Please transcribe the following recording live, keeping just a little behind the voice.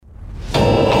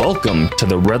Welcome to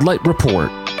the Red Light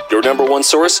Report, your number one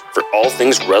source for all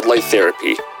things red light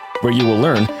therapy, where you will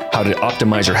learn how to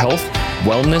optimize your health,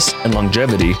 wellness, and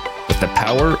longevity with the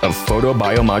power of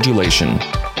photobiomodulation.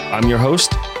 I'm your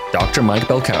host, Dr. Mike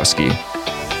Belkowski.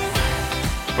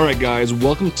 All right, guys,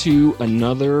 welcome to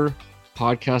another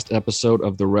podcast episode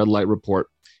of the Red Light Report.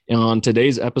 And on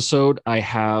today's episode, I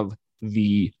have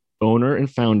the owner and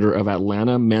founder of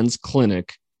Atlanta Men's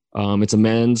Clinic. It's a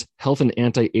men's health and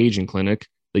anti-aging clinic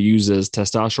that uses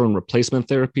testosterone replacement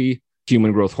therapy,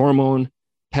 human growth hormone,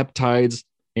 peptides,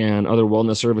 and other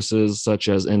wellness services such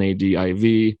as NAD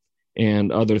IV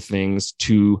and other things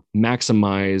to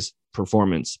maximize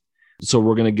performance. So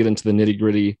we're going to get into the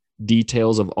nitty-gritty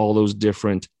details of all those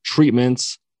different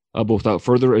treatments. But without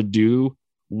further ado,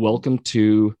 welcome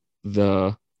to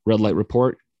the Red Light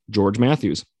Report, George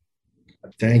Mathews.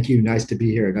 Thank you. Nice to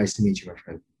be here. Nice to meet you, my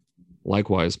friend.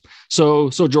 Likewise. So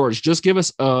George, just give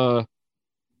us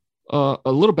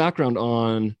a little background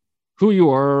on who you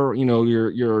are, you know,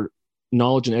 your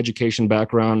knowledge and education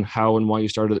background, how and why you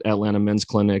started Atlanta Men's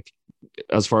Clinic,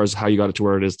 as far as how you got it to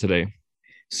where it is today.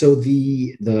 So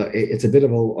it's a bit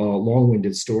of a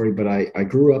long-winded story, but I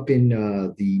grew up in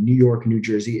the New York, New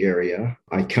Jersey area.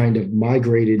 I kind of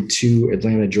migrated to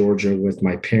Atlanta, Georgia with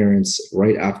my parents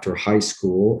right after high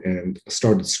school and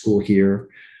started school here.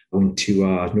 Went to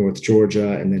North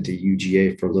Georgia and then to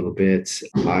UGA for a little bit.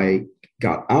 I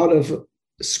got out of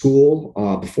school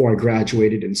before I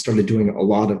graduated and started doing a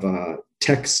lot of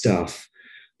tech stuff,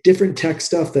 different tech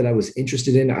stuff that I was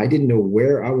interested in. I didn't know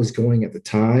where I was going at the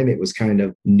time. It was kind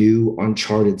of new,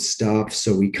 uncharted stuff.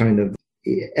 So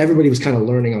everybody was kind of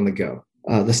learning on the go.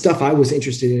 The stuff I was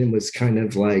interested in was kind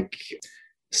of like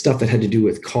stuff that had to do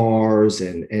with cars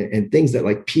and things that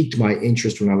like piqued my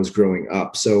interest when I was growing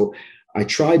up. So I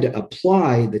tried to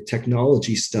apply the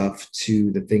technology stuff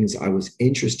to the things I was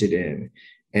interested in.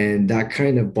 And that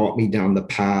kind of brought me down the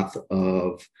path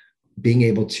of being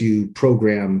able to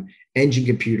program engine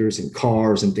computers and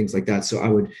cars and things like that. So I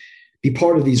would be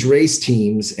part of these race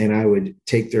teams and I would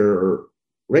take their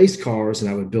race cars and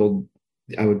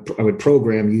I would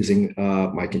program using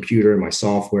my computer and my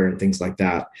software and things like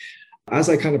that. As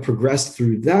I kind of progressed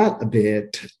through that a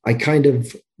bit, I kind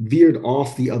of veered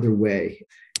off the other way.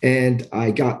 And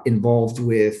I got involved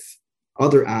with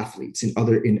other athletes in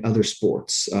other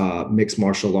sports, mixed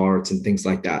martial arts and things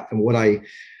like that. And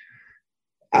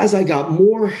as I got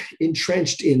more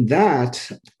entrenched in that,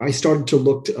 I started to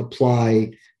look to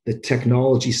apply the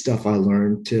technology stuff I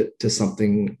learned to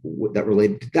something that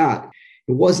related to that.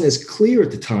 It wasn't as clear at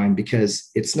the time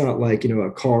because it's not like, a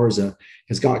car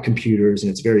has got computers and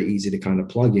it's very easy to kind of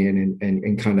plug in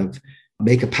and kind of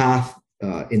make a path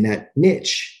in that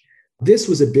niche. This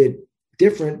was a bit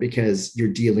different because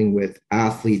you're dealing with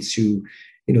athletes who,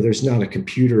 there's not a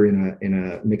computer in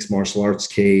a mixed martial arts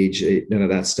cage, none of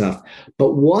that stuff.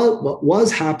 But what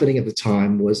was happening at the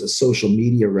time was a social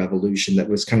media revolution that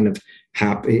was kind of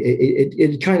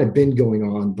it had kind of been going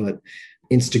on, but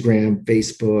Instagram,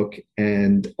 Facebook,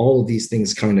 and all of these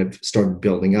things kind of started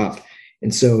building up.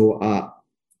 And so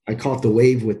I caught the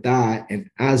wave with that. And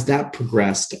as that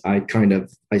progressed, I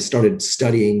started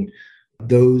studying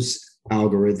those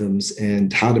algorithms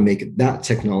and how to make that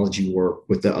technology work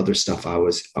with the other stuff I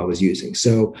was using.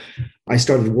 So I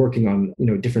started working on,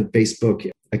 different Facebook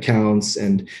accounts,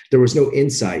 and there was no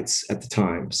insights at the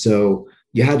time. So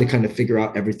you had to kind of figure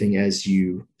out everything as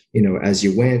you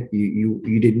went.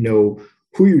 You didn't know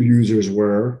who your users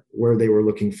were, where they were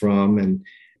looking from. And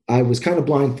I was kind of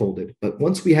blindfolded. But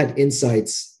once we had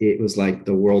insights, it was like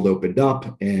the world opened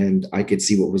up and I could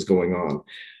see what was going on.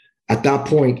 At that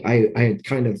point, I had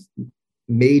kind of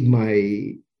made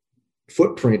my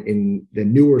footprint in the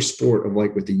newer sport of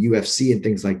like with the UFC and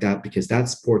things like that, because that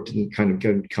sport it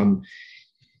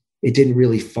didn't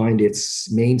really find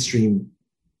its mainstream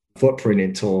footprint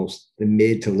until the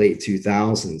mid to late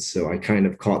 2000s. So I kind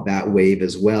of caught that wave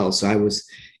as well. So I was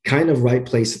kind of right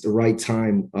place at the right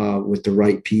time with the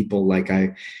right people. Like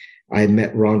I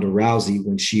met Ronda Rousey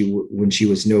when she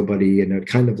was nobody, and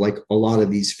kind of like a lot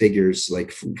of these figures,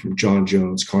 like from John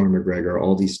Jones, Conor McGregor,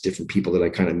 all these different people that I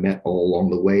kind of met all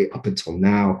along the way up until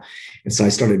now. And so I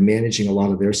started managing a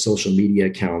lot of their social media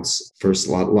accounts, first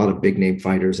a lot of big name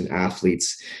fighters and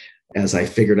athletes, as I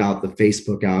figured out the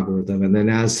Facebook algorithm. And then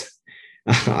as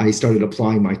I started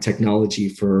applying my technology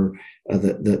for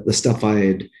the stuff I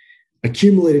had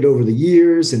accumulated over the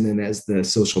years, and then as the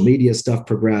social media stuff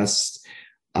progressed,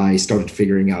 I started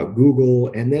figuring out Google,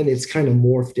 and then it's kind of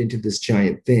morphed into this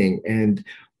giant thing. And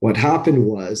what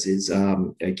happened is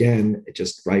again,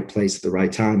 just right place at the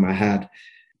right time. I had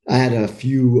I had a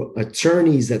few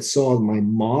attorneys that saw my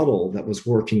model that was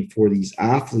working for these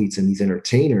athletes and these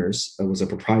entertainers. It was a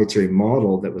proprietary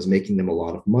model that was making them a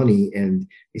lot of money. And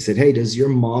they said, "Hey, does your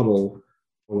model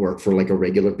work for like a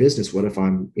regular business? What if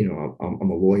I'm a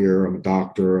lawyer, I'm a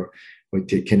doctor. Like,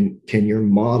 can your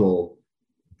model,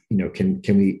 can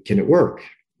it work?"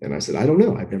 And I said, "I don't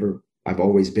know. I've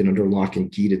always been under lock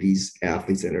and key to these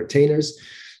athletes and entertainers.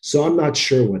 So I'm not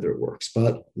sure whether it works,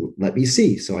 but let me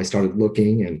see." So I started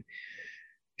looking, and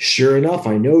sure enough,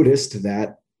 I noticed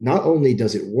that not only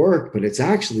does it work, but it's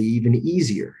actually even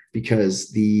easier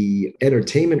because the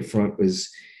entertainment front is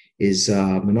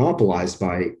monopolized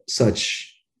by such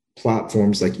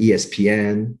platforms like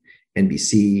ESPN,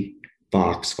 NBC,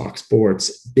 Fox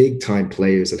Sports, big time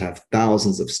players that have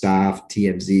thousands of staff,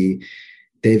 TMZ.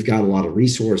 They've got a lot of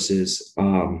resources.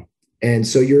 And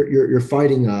so you're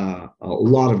fighting a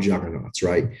lot of juggernauts,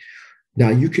 right? Now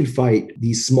you can fight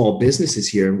these small businesses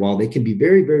here, and while they can be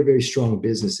very, very, very strong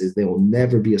businesses, they will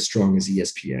never be as strong as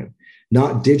ESPN.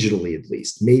 Not digitally, at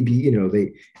least. Maybe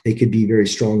they could be very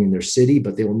strong in their city,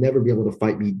 but they will never be able to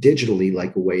fight me digitally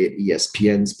like a way at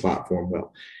ESPN's platform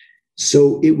will.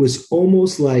 So it was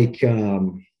almost like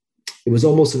it was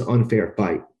almost an unfair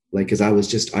fight. Like, because I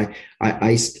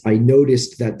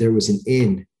noticed that there was an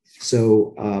in.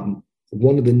 So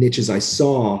one of the niches I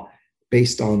saw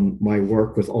based on my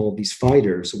work with all of these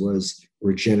fighters was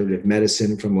regenerative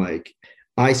medicine. From like,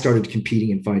 I started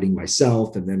competing and fighting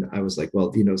myself, and then I was like,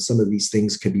 well, some of these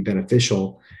things could be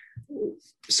beneficial.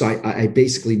 So I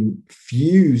basically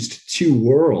fused two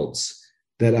worlds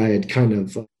that I had kind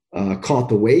of caught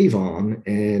the wave on,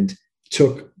 and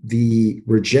took the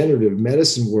regenerative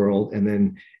medicine world, and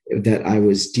then that I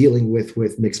was dealing with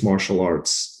mixed martial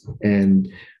arts and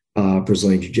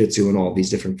Brazilian Jiu-Jitsu and all these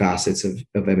different facets of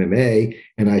MMA.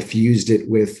 And I fused it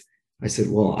with, I said,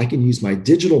 well, I can use my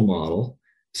digital model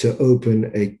to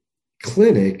open a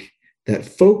clinic that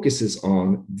focuses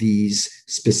on these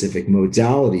specific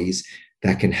modalities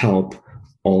that can help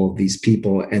all of these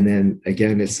people. And then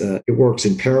again, it works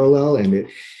in parallel, and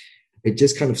it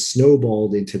just kind of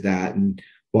snowballed into that. And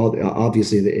while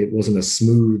obviously it wasn't a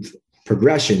smooth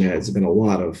progression, there's been a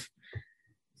lot of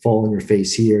fall on your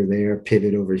face here, there,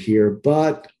 pivot over here.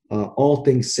 But all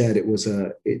things said,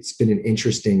 it's been an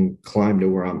interesting climb to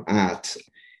where I'm at,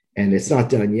 and it's not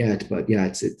done yet. But yeah,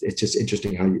 it's just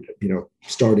interesting how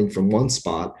starting from one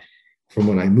spot from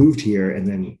when I moved here, and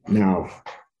then now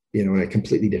in a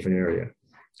completely different area.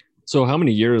 So how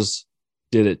many years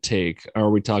did it take? Are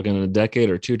we talking a decade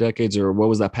or 2 decades, or what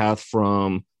was that path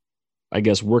from, I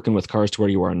guess, working with cars to where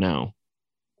you are now?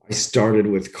 I started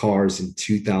with cars in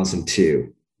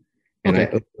 2002, and okay. I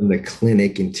opened the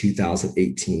clinic in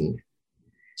 2018.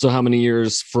 So how many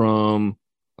years from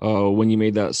when you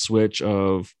made that switch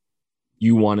of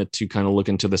you wanted to kind of look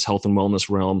into this health and wellness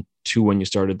realm to when you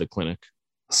started the clinic?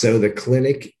 So the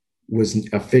clinic was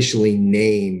officially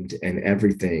named and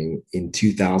everything in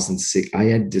 2006. I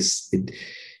had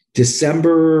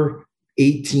December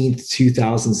 18th,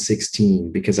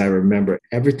 2016, because I remember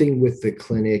everything with the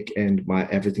clinic and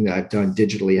everything that I've done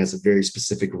digitally has a very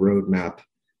specific roadmap.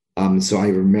 So I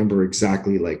remember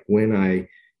exactly like when I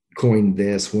coined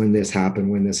this, when this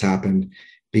happened,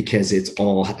 because it's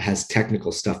all has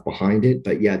technical stuff behind it.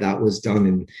 But yeah, that was done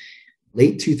in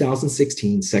late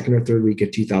 2016, second or third week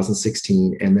of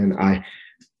 2016. And then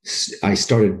I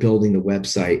started building the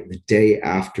website the day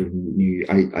after New Year.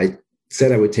 I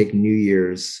said I would take New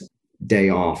Year's Day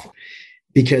off,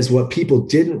 because what people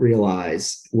didn't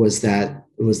realize was that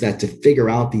to figure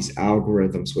out these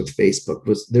algorithms with Facebook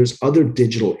there's other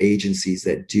digital agencies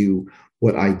that do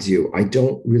what I do. I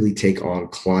don't really take on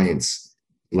clients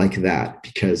like that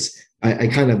because I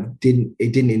kind of didn't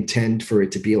intend for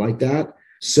it to be like that.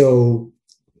 So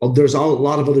there's a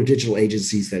lot of other digital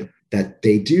agencies that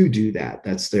they do that.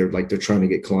 That's they're trying to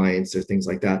get clients or things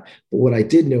like that. But what I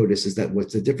did notice is that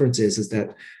what the difference is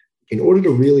that in order to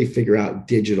really figure out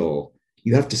digital,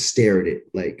 you have to stare at it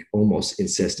like almost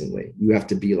insistently. You have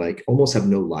to be like almost have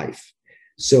no life.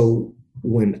 So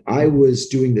when I was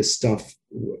doing this stuff,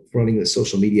 running the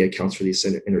social media accounts for these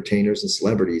entertainers and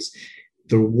celebrities,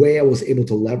 the way I was able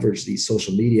to leverage these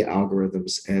social media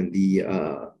algorithms and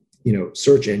the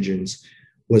search engines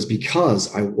was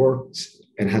because I worked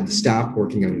and had the staff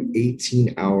working on an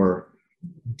 18-hour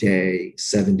day,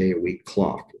 7-day-a-week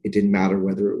clock. It didn't matter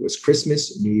whether it was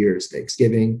Christmas, New Year's,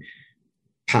 Thanksgiving,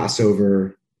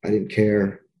 Passover. I didn't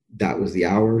care. That was the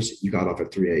hours. You got off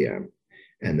at 3 a.m.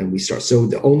 And then we start. So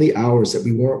the only hours that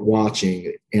we weren't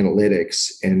watching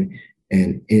analytics and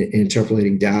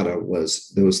interpolating data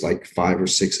was those like 5 or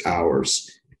 6 hours.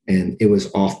 And it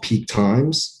was off peak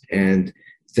times. And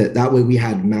that way we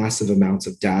had massive amounts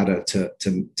of data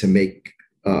to make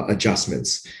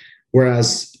adjustments.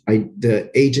 Whereas the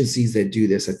agencies that do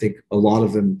this, I think a lot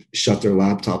of them shut their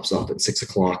laptops off at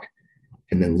 6:00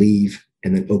 and then leave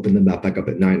and then open them back up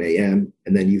at 9 a.m.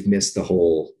 And then you've missed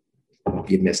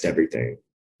everything.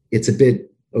 It's a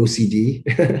bit OCD,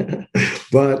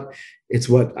 but it's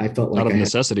what I felt like. Out of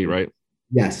necessity, right?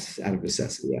 Yes, out of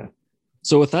necessity, yeah.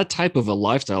 So with that type of a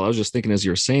lifestyle, I was just thinking as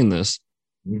you're saying this,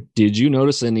 did you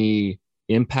notice any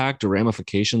impact or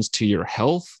ramifications to your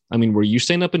health? I mean, were you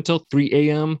staying up until 3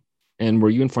 a.m. and were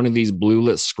you in front of these blue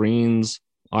lit screens,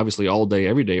 obviously all day,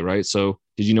 every day, right? So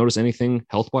did you notice anything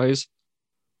health-wise?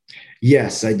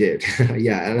 Yes, I did.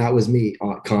 Yeah. And that was me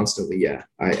constantly. Yeah.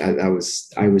 I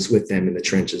was with them in the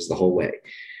trenches the whole way.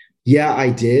 Yeah, I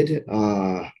did.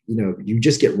 You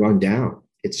just get run down.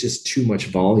 It's just too much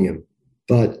volume.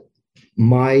 But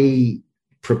my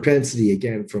propensity,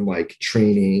 again, from like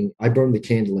training, I burned the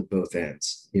candle at both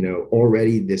ends.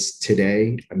 Already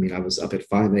today, I was up at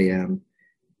 5 a.m.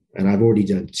 and I've already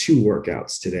done 2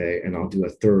 workouts today, and I'll do a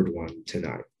third one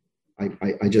tonight.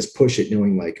 I just push it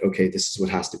knowing like, okay, this is what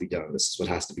has to be done. This is what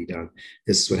has to be done.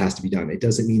 This is what has to be done. It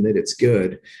doesn't mean that it's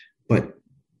good, but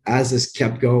as this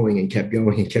kept going and kept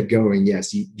going and kept going,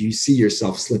 yes, you see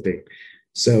yourself slipping.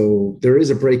 So there is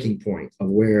a breaking point of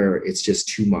where it's just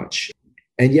too much.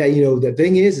 And yeah, the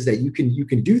thing is that you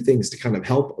can do things to kind of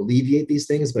help alleviate these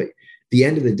things, but at the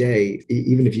end of the day,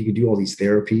 even if you could do all these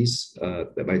therapies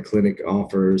that my clinic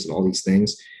offers and all these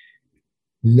things,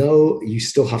 no, you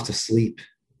still have to sleep.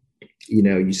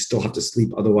 You still have to sleep.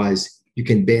 Otherwise, you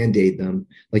can Band-Aid them.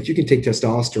 Like you can take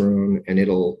testosterone and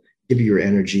it'll give you your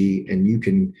energy, and you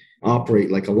can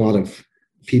operate like a lot of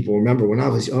people. Remember when I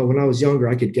was younger,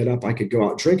 I could get up, I could go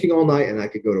out drinking all night, and I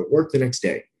could go to work the next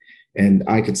day, and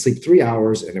I could sleep 3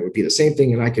 hours, and it would be the same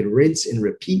thing, and I could rinse and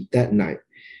repeat that night.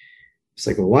 It's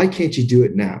like, well, why can't you do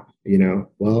it now?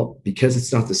 Well, because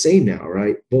it's not the same now,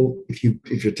 right? Well, if your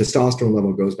testosterone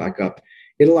level goes back up,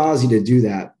 it allows you to do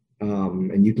that.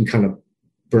 And you can kind of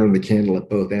burn the candle at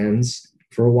both ends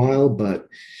for a while, but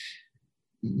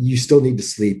you still need to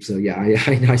sleep. So yeah,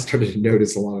 I started to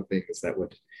notice a lot of things that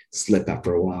would slip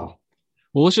after a while.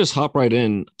 Well, let's just hop right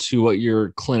in to what your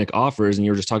clinic offers. And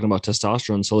you were just talking about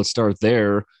testosterone. So let's start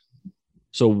there.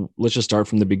 So let's just start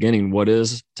from the beginning. What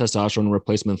is testosterone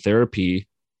replacement therapy?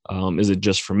 Is it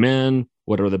just for men?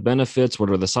 What are the benefits? What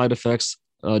are the side effects?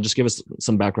 Just give us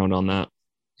some background on that.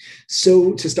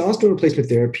 So testosterone replacement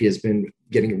therapy has been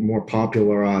getting more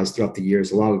popularized throughout the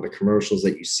years. A lot of the commercials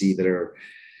that you see that are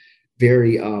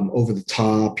very over the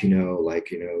top,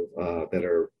 that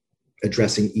are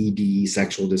addressing ED,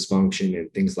 sexual dysfunction,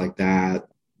 and things like that.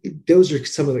 Those are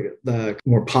some of the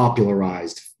more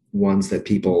popularized ones that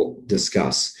people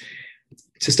discuss.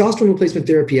 Testosterone replacement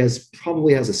therapy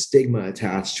probably has a stigma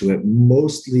attached to it,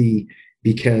 mostly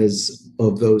because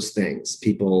of those things.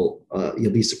 People,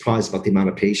 you'll be surprised about the amount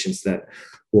of patients that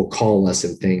will call us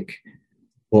and think,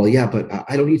 well, yeah, but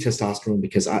I don't need testosterone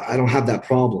because I don't have that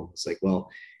problem. It's like, well,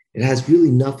 it has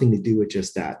really nothing to do with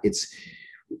just that. It's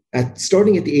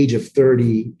starting at the age of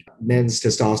 30, men's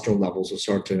testosterone levels will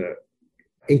start to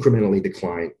incrementally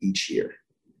decline each year.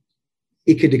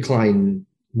 It could decline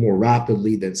more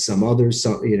rapidly than some others.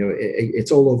 So,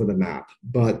 it's all over the map.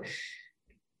 But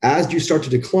as you start to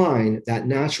decline, that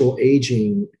natural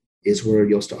aging is where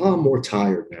you'll start, I'm more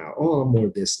tired now. I'm more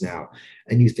this now.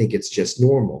 And you think it's just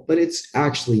normal, but it's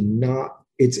actually not.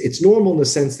 It's normal in the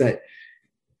sense that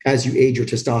as you age, your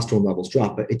testosterone levels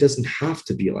drop, but it doesn't have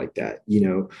to be like that.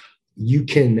 You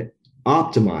can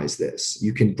optimize this.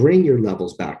 You can bring your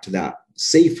levels back to that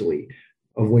safely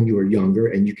of when you were younger,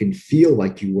 and you can feel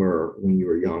like you were when you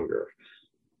were younger.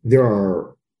 There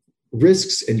are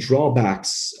risks and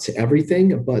drawbacks to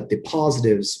everything, but the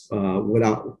positives,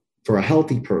 for a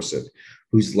healthy person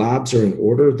whose labs are in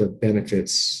order, the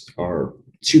benefits are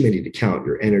too many to count.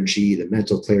 Your energy, the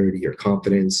mental clarity, your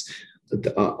confidence,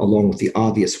 along with the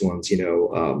obvious ones,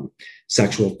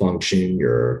 sexual function,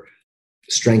 your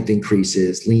strength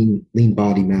increases, lean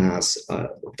body mass,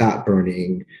 fat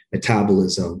burning,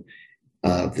 metabolism.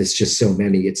 There's just so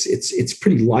many. It's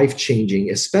pretty life-changing,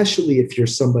 especially if you're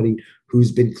somebody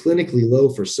who's been clinically low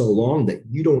for so long that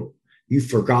you've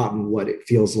forgotten what it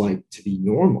feels like to be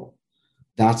normal.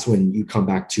 That's when you come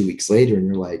back 2 weeks later and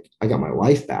you're like, I got my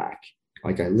life back.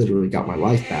 Like I literally got my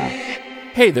life back.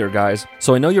 Hey there, guys.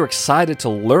 So I know you're excited to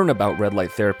learn about red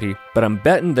light therapy, but I'm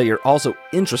betting that you're also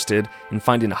interested in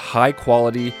finding a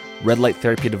high-quality red light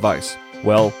therapy device.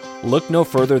 Well, look no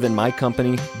further than my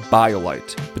company,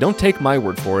 BioLite. But don't take my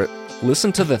word for it.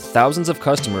 Listen to the thousands of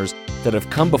customers that have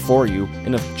come before you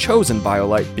and have chosen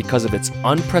BioLite because of its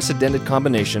unprecedented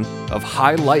combination of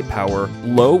high light power,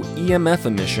 low EMF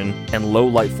emission, and low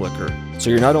light flicker. So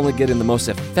you're not only getting the most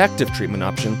effective treatment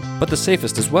option, but the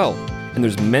safest as well. And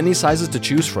there's many sizes to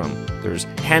choose from. There's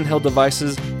handheld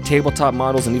devices, tabletop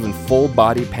models, and even full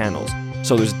body panels.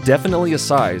 So there's definitely a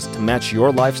size to match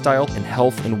your lifestyle and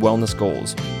health and wellness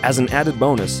goals. As an added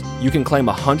bonus, you can claim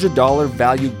a $100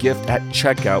 value gift at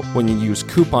checkout when you use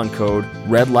coupon code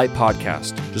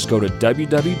REDLIGHTPODCAST. Just go to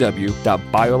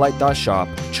www.biolite.shop,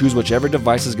 choose whichever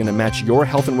device is going to match your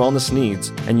health and wellness needs,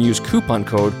 and use coupon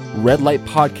code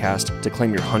REDLIGHTPODCAST to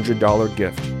claim your $100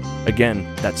 gift.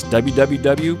 Again, that's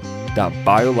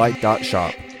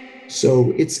www.biolite.shop.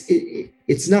 So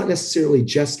it's not necessarily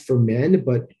just for men,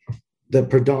 but the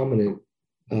predominant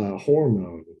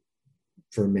hormone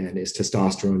for men is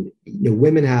testosterone.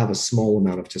 Women have a small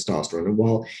amount of testosterone, and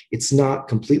while it's not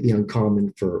completely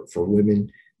uncommon for women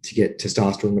to get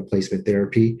testosterone replacement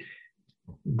therapy,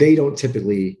 they don't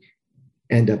typically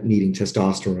end up needing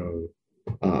testosterone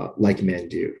like men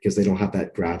do, because they don't have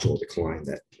that gradual decline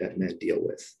that men deal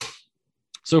with.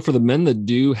 So for the men that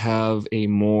do have a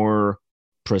more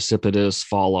precipitous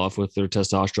fall off with their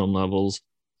testosterone levels,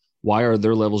 why are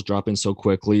their levels dropping so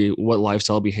quickly? What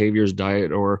lifestyle behaviors,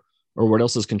 diet, or what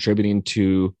else is contributing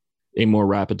to a more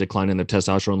rapid decline in their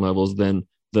testosterone levels than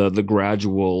the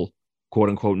gradual, quote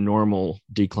unquote, normal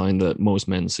decline that most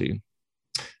men see?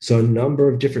 So a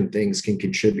number of different things can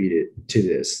contribute to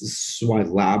this. This is why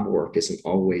lab work isn't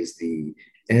always the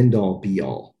end all be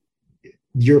all.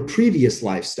 Your previous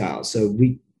lifestyle. So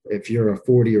if you're a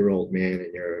 40-year-old man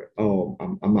and you're,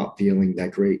 I'm not feeling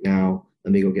that great now,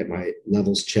 let me go get my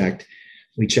levels checked.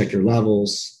 We check your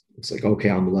levels. It's like, okay,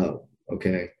 I'm low.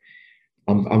 Okay.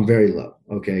 I'm very low.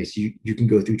 Okay. So you can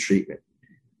go through treatment.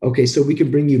 Okay. So we can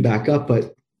bring you back up,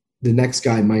 but the next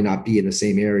guy might not be in the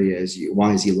same area as you.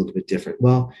 Why is he a little bit different?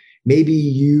 Well, maybe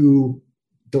you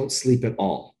don't sleep at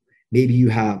all. Maybe you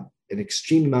have an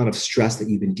extreme amount of stress that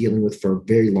you've been dealing with for a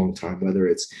very long time, whether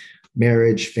it's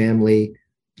marriage, family,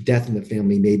 death in the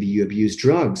family. Maybe you abuse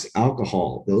drugs,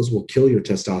 alcohol. Those will kill your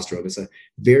testosterone. It's a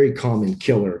very common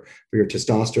killer for your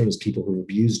testosterone is people who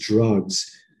abuse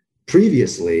drugs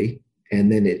previously,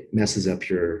 and then it messes up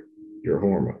your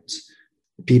hormones.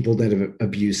 People that have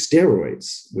abused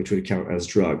steroids, which would count as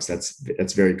drugs,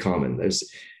 that's very common. There's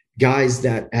guys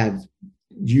that have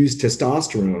used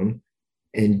testosterone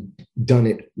and done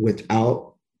it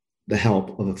without the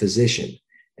help of a physician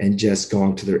and just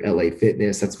gone to their LA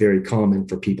Fitness. That's very common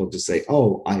for people to say,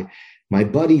 my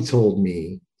buddy told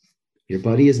me. Your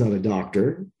buddy is not a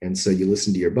doctor. And so you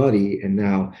listen to your buddy, and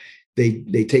now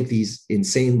they take these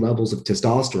insane levels of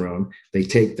testosterone. They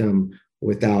take them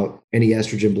without any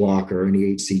estrogen block or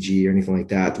any HCG or anything like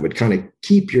that would kind of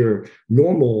keep your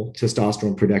normal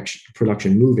testosterone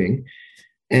production moving.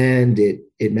 And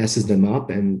it messes them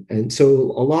up. And so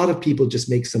a lot of people just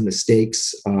make some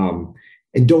mistakes and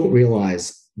don't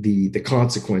realize the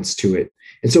consequence to it.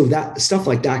 And so that stuff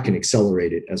like that can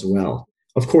accelerate it as well.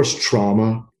 Of course,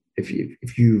 trauma, if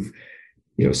you've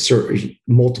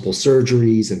multiple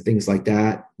surgeries and things like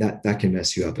that can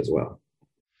mess you up as well.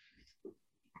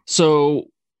 So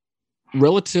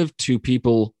relative to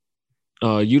people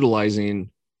utilizing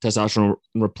testosterone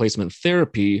replacement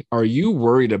therapy, are you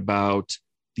worried about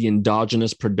the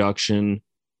endogenous production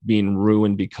being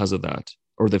ruined because of that,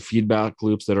 or the feedback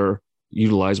loops that are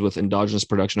utilized with endogenous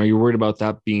production? Are you worried about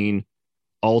that being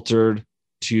altered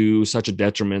to such a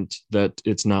detriment that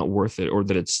it's not worth it, or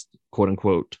that it's quote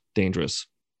unquote dangerous?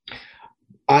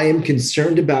 I am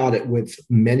concerned about it with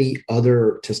many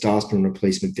other testosterone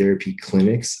replacement therapy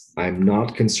clinics. I'm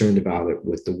not concerned about it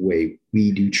with the way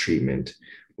we do treatment.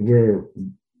 We're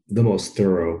the most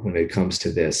thorough when it comes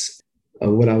to this.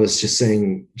 What I was just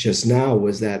saying just now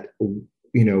was that,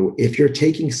 if you're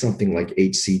taking something like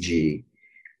HCG,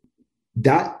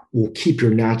 that will keep your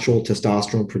natural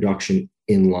testosterone production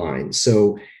in line.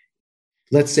 So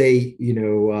let's say,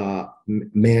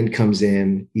 man comes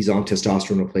in, he's on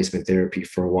testosterone replacement therapy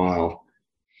for a while.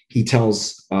 He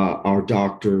tells our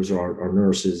doctors or our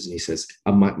nurses, and he says,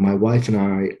 my wife and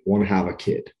I want to have a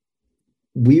kid.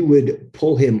 We would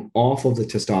pull him off of the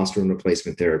testosterone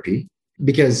replacement therapy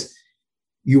because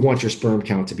you want your sperm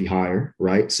count to be higher,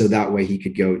 right? So that way he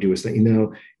could go do his thing.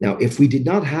 Now, if we did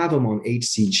not have him on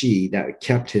HCG, that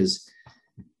kept his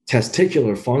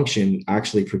testicular function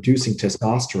actually producing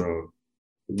testosterone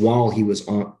while he was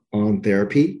on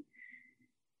therapy,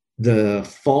 the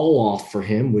fall off for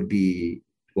him would be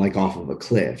like off of a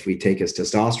cliff. We take his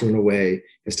testosterone away,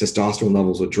 his testosterone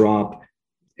levels would drop,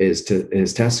 his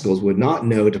testicles would not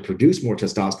know to produce more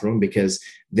testosterone because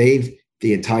the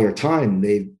entire time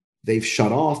they've they've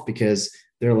shut off because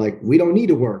they're like, we don't need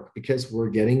to work because we're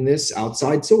getting this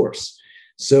outside source.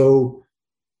 So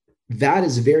that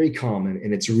is very common,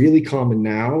 and it's really common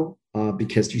now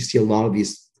because you see a lot of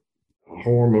these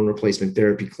hormone replacement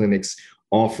therapy clinics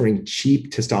offering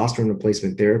cheap testosterone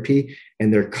replacement therapy,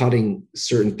 and they're cutting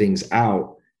certain things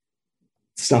out,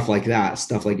 stuff like that,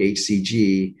 stuff like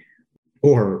HCG,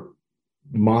 or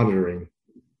monitoring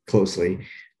closely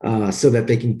so that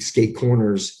they can skate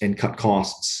corners and cut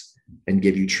costs and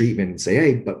give you treatment and say,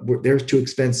 hey, but they're too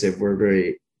expensive.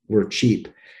 We're cheap,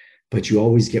 but you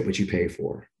always get what you pay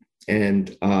for.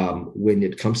 And when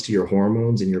it comes to your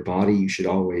hormones in your body, you should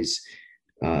always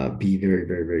be very,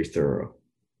 very, very thorough.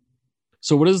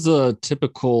 So what does the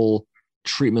typical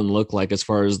treatment look like as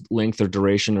far as length or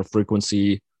duration or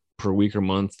frequency per week or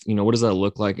month? What does that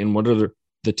look like? And what are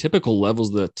the typical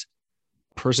levels that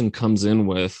person comes in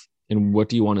with, and what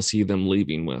do you want to see them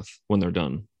leaving with when they're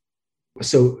done?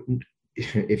 So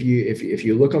if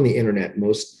you look on the internet,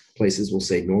 most places will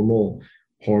say normal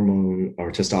hormone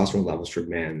or testosterone levels for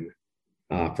men,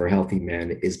 for healthy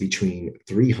men, is between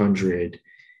 300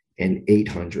 and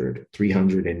 800,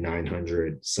 300 and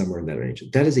 900, somewhere in that range.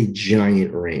 That is a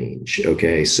giant range.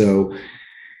 Okay. So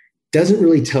doesn't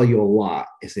really tell you a lot.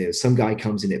 If some guy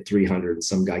comes in at 300 and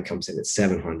some guy comes in at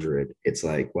 700, it's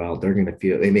like, well,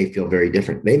 they may feel very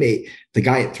different. The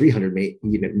guy at 300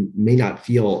 may not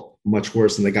feel much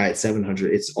worse than the guy at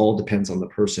 700. It's all depends on the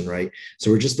person, right?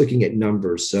 So we're just looking at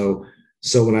numbers. So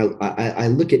when I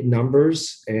look at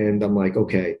numbers and I'm like,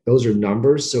 okay, those are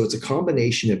numbers. So it's a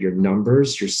combination of your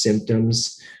numbers, your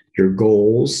symptoms, your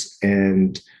goals,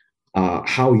 and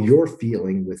how you're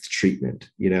feeling with treatment,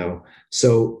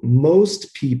 So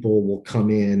most people will come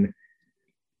in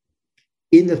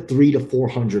the 300 to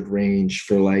 400 range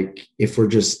for, like, if we're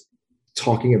just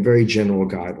talking a very general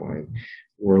guideline.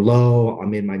 We're low,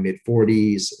 I'm in my mid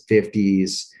 40s,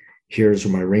 50s. Here's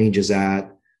where my range is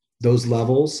at. Those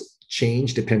levels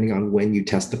change depending on when you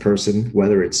test the person,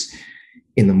 whether it's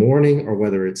in the morning or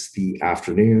whether it's the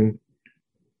afternoon.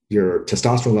 Your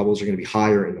testosterone levels are going to be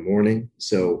higher in the morning.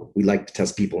 So we like to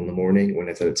test people in the morning when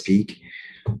it's at its peak.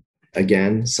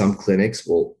 Again, some clinics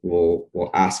will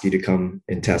ask you to come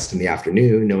and test in the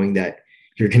afternoon, knowing that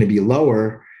you're going to be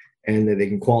lower and that they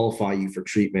can qualify you for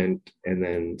treatment. And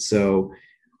then, so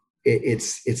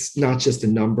it's not just a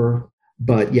number,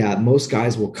 but yeah, most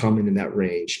guys will come in that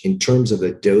range. In terms of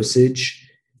the dosage,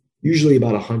 usually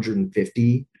about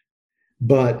 150,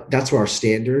 but that's our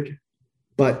standard.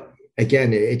 But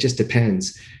again, it just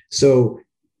depends. So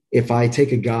if I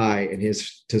take a guy and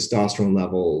his total testosterone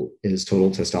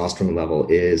level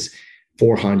is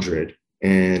 400,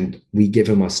 and we give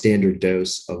him a standard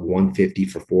dose of 150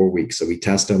 for 4 weeks. So we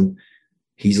test him,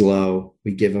 he's low,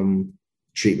 we give him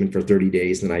treatment for 30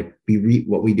 days. Then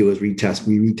what we do is we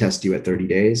retest you at 30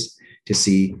 days to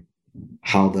see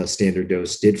how the standard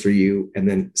dose did for you, and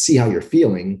then see how you're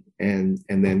feeling. And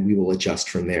then we will adjust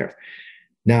from there.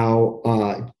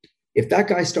 Now, if that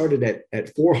guy started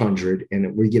at 400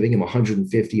 and we're giving him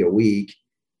 150 a week,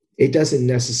 it doesn't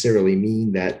necessarily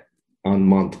mean that on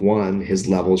month one, his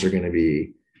levels are going to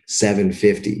be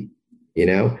 750.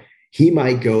 He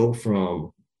might go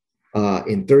from,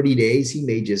 in 30 days, he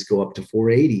may just go up to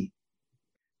 480.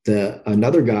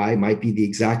 Another guy might be the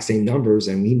exact same numbers,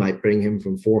 and we might bring him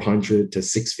from 400 to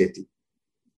 650.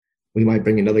 We might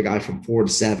bring another guy from 4 to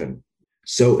 7.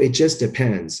 So it just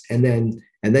depends. And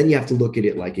then you have to look at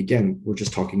it like, again, we're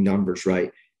just talking numbers,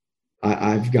 right?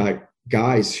 I've got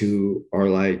guys who are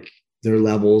like, their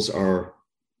levels are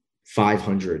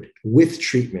 500 with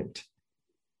treatment,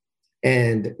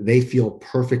 and they feel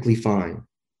perfectly fine.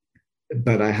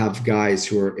 But I have guys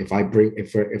who are,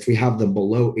 if we have them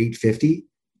below 850,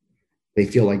 they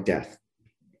feel like death.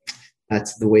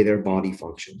 That's the way their body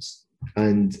functions.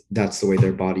 And that's the way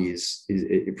their body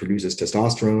it produces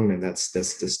testosterone, and that's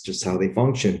just how they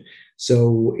function.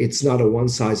 So it's not a one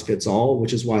size fits all,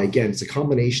 which is why, again, it's a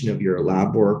combination of your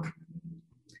lab work,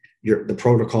 the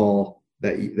protocol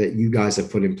that you guys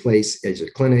have put in place as a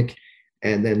clinic,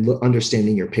 and then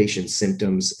understanding your patient's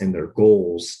symptoms and their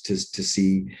goals to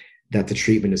see that the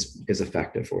treatment is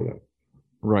effective for them.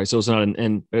 Right. So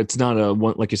it's not a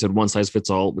one, like you said, one size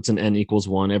fits all. It's an N equals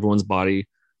one. Everyone's body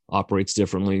operates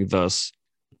differently, thus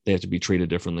they have to be treated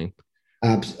differently.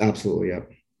 Absolutely, yeah.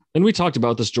 And we talked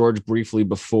about this, George, briefly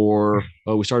before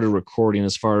we started recording,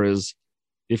 as far as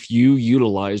if you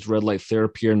utilized red light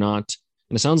therapy or not.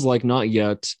 And it sounds like not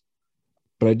yet,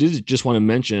 but I did just want to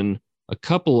mention a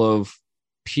couple of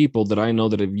people that I know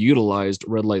that have utilized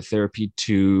red light therapy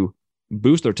to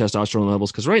boost their testosterone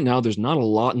levels. Because right now there's not a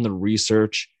lot in the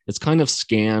research. It's kind of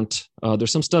scant.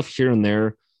 There's some stuff here and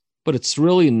there, but it's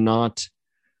really not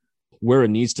where it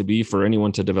needs to be for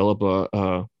anyone to develop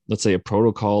let's say a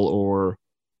protocol or,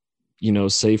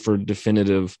 safer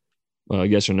definitive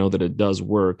yes or no that it does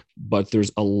work. But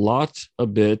there's a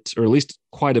bit, or at least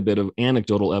quite a bit of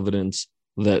anecdotal evidence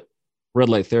that red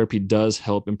light therapy does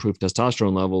help improve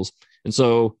testosterone levels. And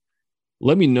so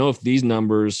let me know if these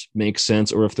numbers make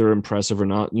sense or if they're impressive or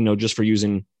not, just for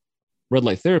using red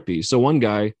light therapy. So one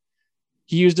guy,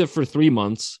 he used it for 3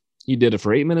 months. He did it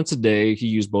for 8 minutes a day. He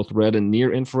used both red and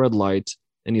near infrared light,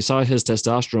 and he saw his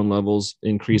testosterone levels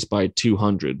increase by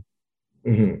 200.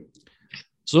 Mm-hmm.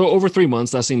 So over 3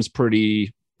 months, that seems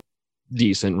pretty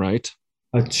decent, right?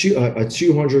 A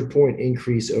 200-point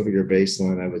increase over your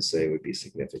baseline, I would say, would be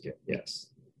significant. Yes.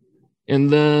 And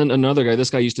then another guy, this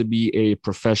guy used to be a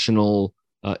professional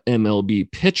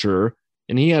MLB pitcher,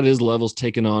 and he had his levels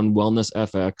taken on Wellness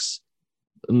FX.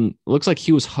 And looks like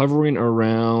he was hovering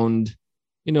around,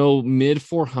 mid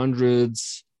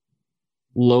 400s,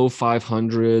 low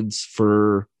 500s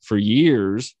for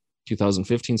years,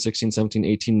 2015, 16, 17,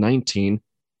 18, 19.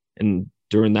 And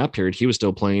during that period, he was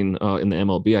still playing in the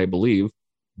MLB, I believe.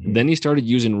 Mm-hmm. Then he started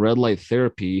using red light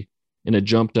therapy, and it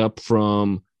jumped up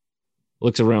from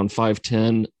looks around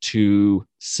 510 to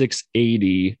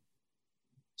 680.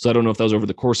 So I don't know if that was over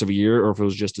the course of a year or if it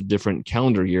was just a different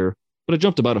calendar year, but it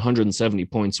jumped about 170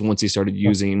 points once he started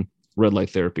using red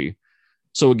light therapy.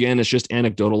 So again, it's just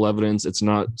anecdotal evidence. It's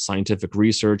not scientific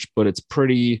research, but it's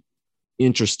pretty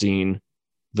interesting,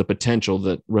 the potential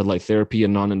that red light therapy, a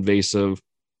non-invasive,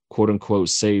 quote unquote,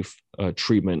 safe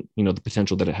treatment, the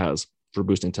potential that it has for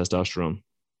boosting testosterone.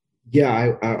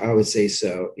 Yeah, I would say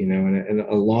so, and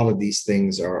a lot of these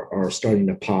things are starting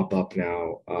to pop up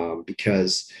now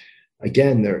because,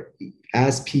 again,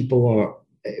 as people are,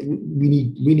 we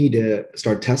need to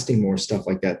start testing more stuff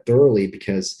like that thoroughly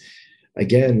because,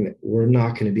 again, we're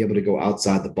not going to be able to go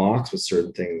outside the box with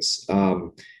certain things.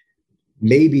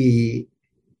 Maybe,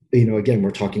 again,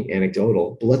 we're talking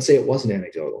anecdotal, but let's say it wasn't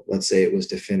anecdotal. Let's say it was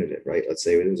definitive, right? Let's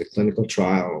say it was a clinical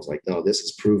trial. And I was like, no, this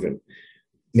is proven.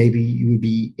 Maybe you would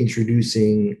be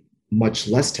introducing much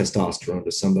less testosterone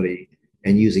to somebody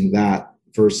and using that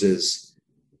versus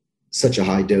such a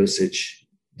high dosage.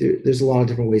 There's a lot of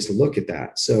different ways to look at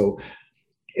that. So,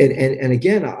 and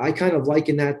again, I kind of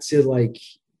liken that to like,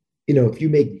 if you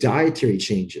make dietary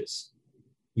changes,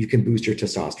 you can boost your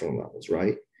testosterone levels,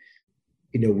 right?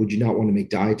 Would you not want to make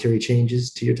dietary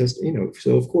changes to your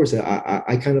So of course,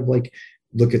 I kind of like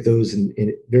look at those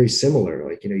in very similar,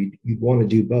 like, you'd want to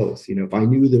do both. If I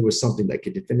knew there was something that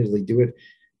could definitively do it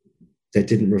that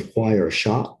didn't require a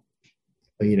shot,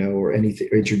 or anything,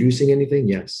 or introducing anything.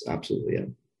 Yes, absolutely. Yeah.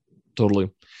 Totally.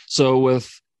 So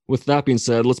with that being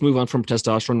said, let's move on from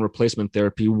testosterone replacement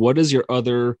therapy. What is your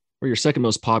other or your second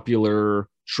most popular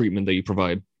treatment that you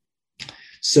provide?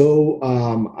 So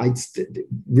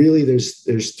really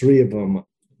there's three of them.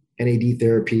 NAD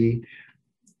therapy.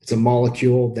 It's a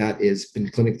molecule that has been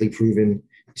clinically proven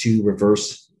to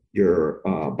reverse your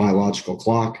biological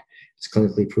clock. It's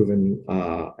clinically proven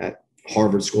at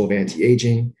Harvard School of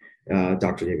Anti-Aging,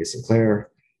 Dr. David Sinclair.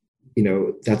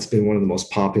 That's been one of the most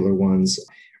popular ones.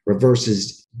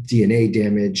 Reverses DNA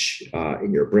damage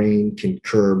in your brain, can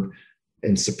curb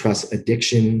and suppress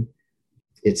addiction.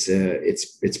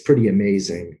 It's pretty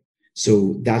amazing.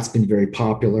 So that's been very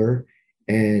popular.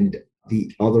 And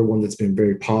the other one that's been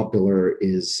very popular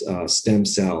is stem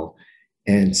cell.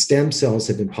 And stem cells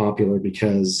have been popular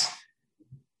because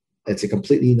it's a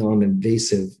completely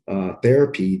non-invasive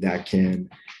therapy that can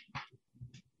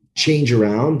change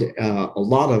around a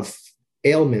lot of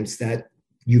ailments that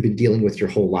you've been dealing with your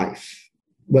whole life,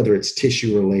 whether it's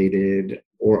tissue related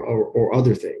or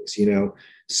other things,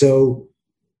 So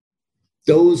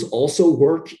those also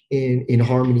work in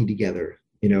harmony together,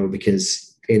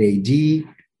 because NAD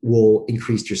will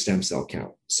increase your stem cell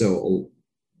count. So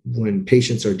when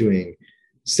patients are doing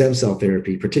stem cell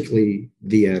therapy, particularly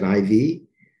via an IV,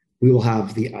 we will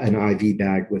have an IV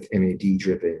bag with NAD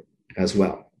dripping as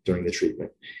well during the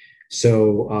treatment.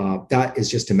 So that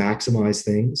is just to maximize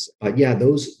things. But yeah,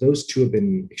 those two have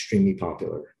been extremely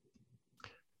popular.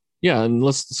 Yeah, and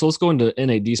let's go into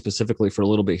NAD specifically for a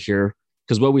little bit here,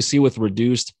 because what we see with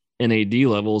reduced NAD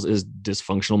levels is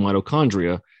dysfunctional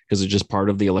mitochondria, because it's just part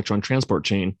of the electron transport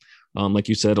chain. Like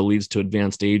you said, it leads to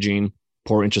advanced aging,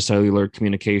 poor intracellular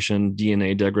communication,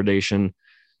 DNA degradation.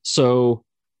 So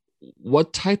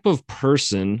what type of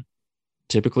person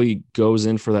typically goes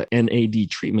in for that NAD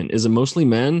treatment? Is it mostly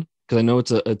men? Because I know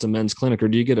it's a men's clinic, or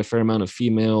do you get a fair amount of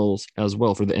females as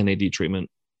well for the NAD treatment?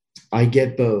 I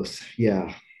get both.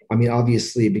 Yeah. I mean,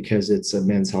 obviously, because it's a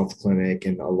men's health clinic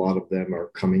and a lot of them are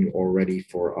coming already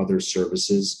for other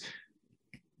services,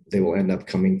 they will end up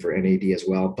coming for NAD as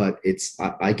well. But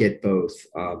I get both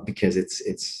because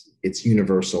it's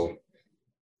universal.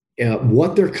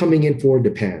 What they're coming in for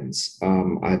depends.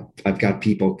 I've got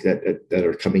people that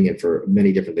are coming in for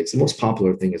many different things. The most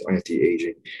popular thing is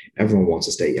anti-aging. Everyone wants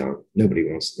to stay young. Nobody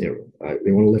wants, they want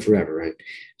to live forever, right?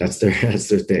 That's their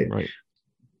thing. Right.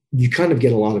 You kind of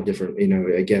get a lot of different,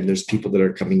 again, there's people that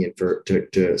are coming in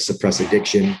to suppress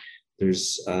addiction.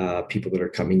 There's people that are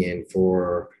coming in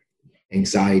for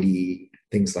anxiety,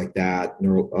 things like that,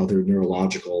 other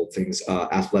neurological things,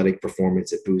 athletic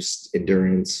performance, it boosts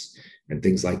endurance and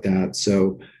things like that.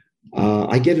 So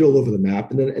I get it all over the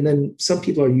map. And then some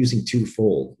people are using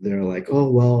twofold. They're like,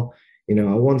 oh, well,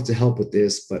 I wanted to help with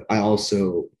this, but I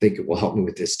also think it will help me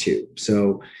with this too.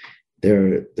 So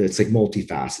it's like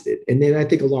multifaceted. And then I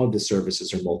think a lot of the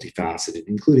services are multifaceted,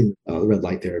 including red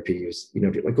light therapy. If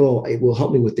you're like, oh, it will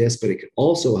help me with this, but it could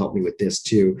also help me with this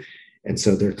too. And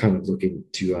so they're kind of looking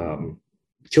to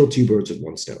kill two birds with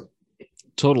one stone.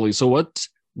 Totally. So what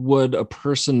would a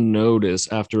person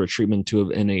notice after a treatment of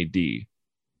NAD?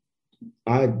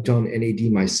 I've done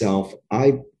NAD myself.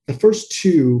 The first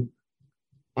two,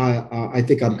 I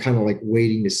think I'm kind of like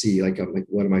waiting to see, like, I'm like,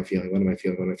 what am I feeling? What am I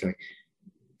feeling? What am I feeling?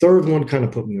 Third one kind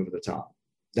of put me over the top.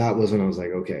 That was when I was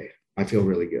like, okay, I feel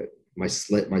really good. My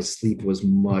sleep was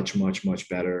much, much, much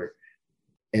better.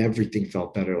 Everything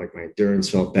felt better. Like my endurance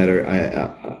felt better.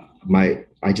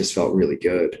 I just felt really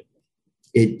good.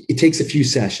 It takes a few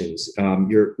sessions.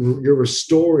 You're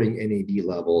restoring NAD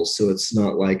levels, so it's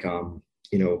not like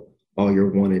oh,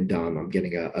 you're one and done. I'm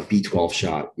getting a B12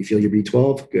 shot. You feel your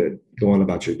B12? Good. Go on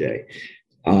about your day.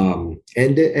 And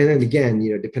then again,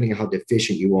 depending on how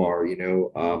deficient you are,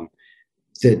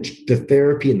 the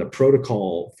therapy and the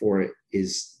protocol for it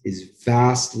is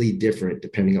vastly different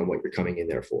depending on what you're coming in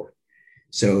there for.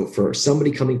 So for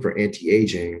somebody coming for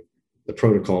anti-aging, the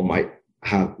protocol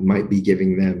might be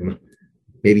giving them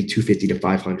maybe 250 to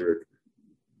 500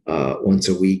 once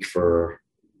a week for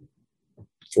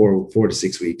 4 to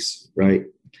 6 weeks, right?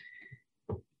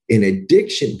 An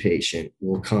addiction patient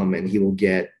will come and he will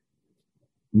get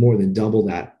more than double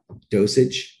that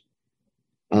dosage.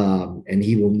 And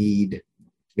he will need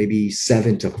maybe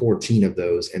 7 to 14 of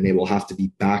those, and they will have to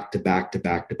be back to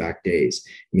back days,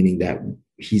 meaning that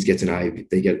he gets an IV,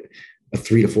 they get a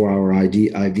 3 to 4 hour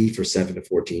IV for 7 to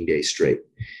 14 days straight.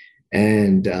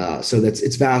 And so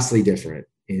it's vastly different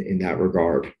in that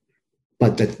regard,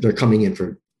 but that they're coming in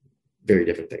for very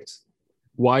different things.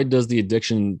 Why does the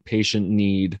addiction patient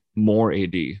need more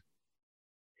AD?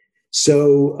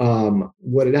 So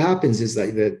what it happens is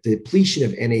that the depletion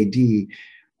of NAD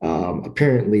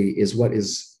apparently is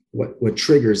what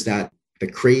triggers the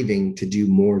craving to do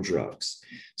more drugs.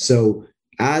 So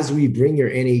as we bring your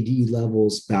NAD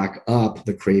levels back up,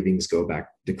 the cravings go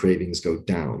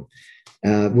down,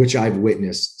 which I've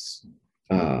witnessed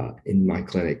in my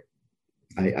clinic.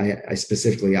 I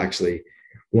specifically, actually,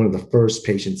 one of the first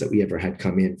patients that we ever had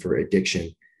come in for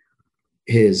addiction,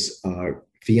 his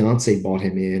fiance brought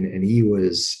him in and he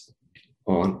was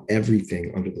on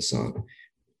everything under the sun.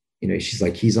 She's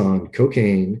like, he's on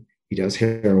cocaine, he does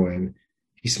heroin,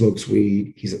 he smokes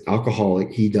weed, he's an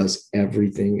alcoholic, he does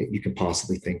everything that you can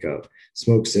possibly think of,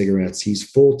 smokes cigarettes, he's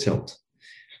full tilt.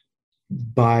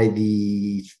 By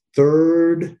the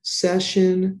third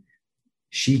session,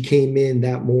 she came in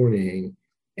that morning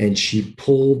and she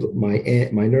pulled my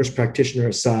nurse practitioner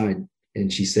aside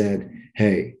and she said,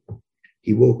 hey,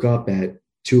 he woke up at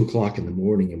 2:00 in the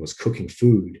morning and was cooking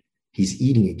food. He's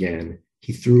eating again.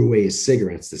 He threw away his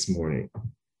cigarettes this morning.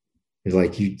 It's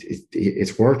like,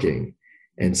 it's working.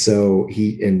 And so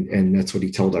and that's what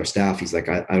he told our staff. He's like,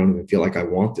 I don't even feel like I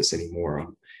want this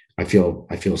anymore. I feel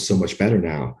so much better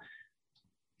now.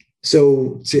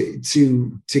 So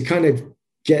to kind of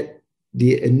get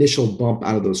the initial bump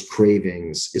out of those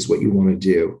cravings is what you want to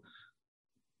do.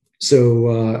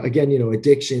 So again,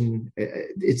 addiction,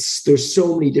 there's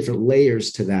so many different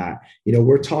layers to that.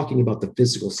 We're talking about the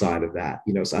physical side of that,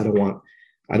 so I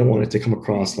don't want it to come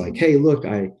across like, hey, look,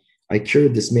 I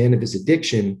cured this man of his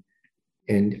addiction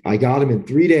and I got him in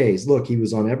 3 days. Look, he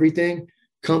was on everything.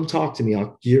 Come talk to me.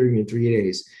 I'll cure you in 3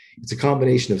 days. It's a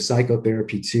combination of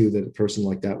psychotherapy too, that a person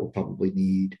like that will probably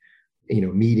need,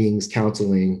 meetings,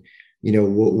 counseling.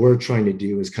 What we're trying to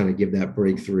do is kind of give that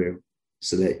breakthrough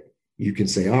so that you can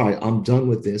say, all right, I'm done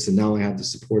with this. And now I have the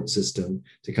support system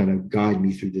to kind of guide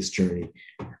me through this journey.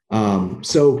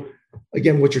 So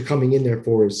again, what you're coming in there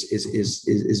for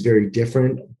is very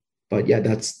different, but yeah,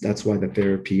 that's why the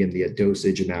therapy and the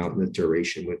dosage amount and the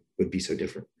duration would be so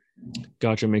different.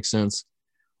 Gotcha. Makes sense.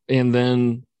 And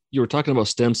then you were talking about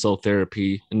stem cell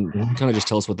therapy, and kind of just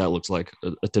tell us what that looks like,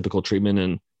 a typical treatment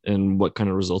and and what kind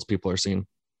of results people are seeing?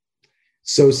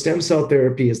 So stem cell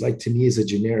therapy is like, to me, is a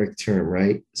generic term,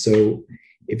 right? So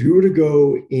if you were to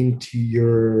go into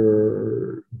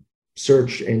your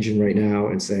search engine right now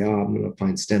and say, oh, I'm going to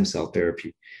find stem cell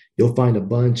therapy, you'll find a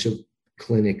bunch of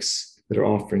clinics that are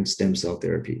offering stem cell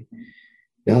therapy.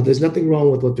 Now, there's nothing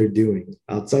wrong with what they're doing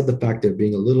outside the fact they're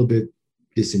being a little bit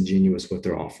disingenuous what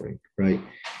they're offering, right?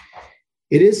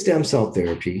 It is stem cell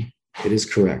therapy. It is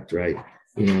correct, right?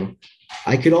 You know,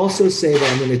 I could also say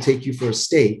that I'm going to take you for a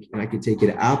steak, and I could take you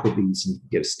to Applebee's and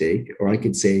get a steak, or I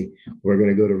could say we're going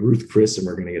to go to Ruth Chris and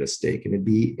we're going to get a steak, and it'd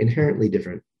be inherently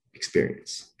different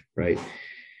experience, right?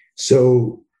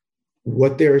 So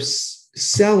what they're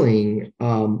selling,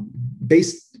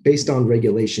 based on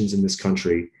regulations in this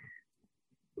country,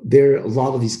 a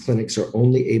lot of these clinics are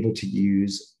only able to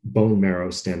use bone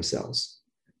marrow stem cells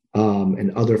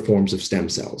and other forms of stem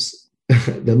cells.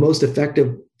 The most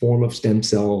effective form of stem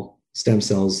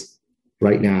cells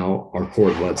right now are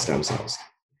cord blood stem cells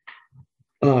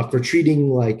for treating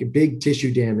like big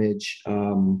tissue damage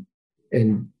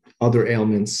and other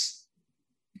ailments.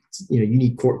 You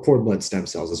need cord blood stem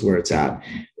cells is where it's at.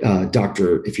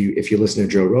 If you listen to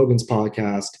Joe Rogan's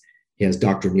podcast, he has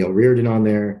Dr. Neil Reardon on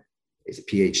there. He's a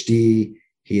PhD.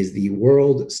 He is the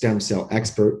world stem cell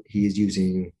expert. He is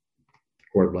using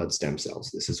cord blood stem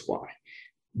cells. This is why.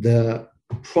 The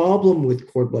problem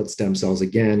with cord blood stem cells,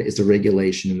 again, is the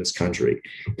regulation in this country.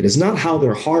 It is not how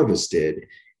they're harvested.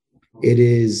 It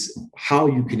is how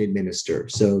you can administer.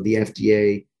 So the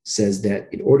FDA says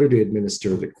that in order to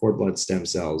administer the cord blood stem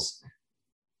cells,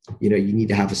 you need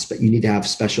to have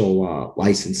special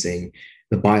licensing.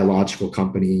 The biological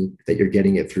company that you're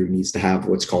getting it through needs to have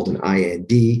what's called an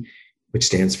IND, which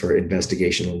stands for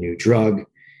Investigational New Drug.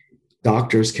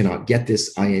 Doctors cannot get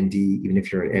this IND, even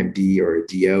if you're an MD or a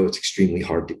DO. It's extremely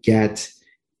hard to get.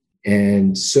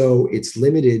 And so it's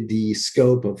limited the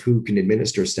scope of who can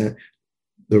administer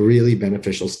the really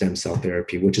beneficial stem cell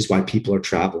therapy, which is why people are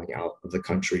traveling out of the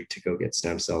country to go get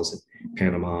stem cells in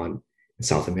Panama and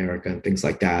South America and things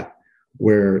like that,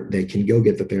 where they can go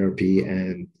get the therapy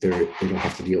and they don't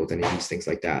have to deal with any of these things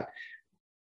like that.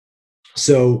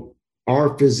 So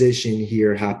our physician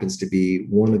here happens to be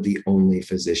one of the only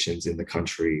physicians in the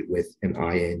country with an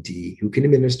IND who can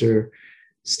administer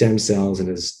stem cells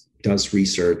and does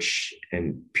research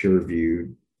and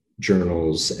peer-reviewed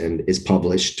journals and is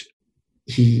published.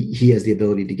 He has the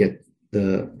ability to get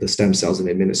the stem cells and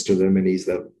administer them, and he's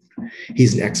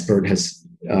an expert, has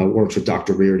worked with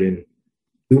Dr. Reardon.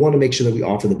 We want to make sure that we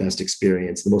offer the best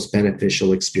experience, the most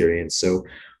beneficial experience. So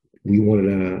we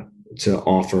wanted to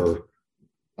offer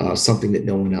something that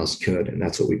no one else could, and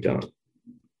that's what we've done.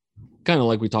 Kind of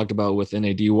like we talked about with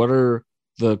NAD, what are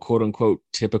the quote unquote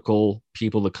typical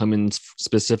people that come in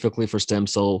specifically for stem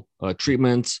cell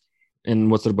treatments, and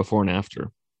what's their before and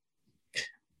after?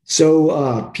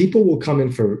 So people will come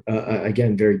in for,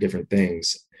 again, very different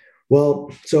things.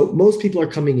 Well, so most people are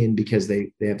coming in because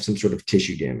they have some sort of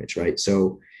tissue damage, right?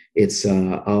 So it's,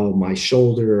 my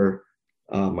shoulder's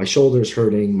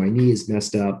hurting, my knee is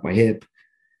messed up, my hip.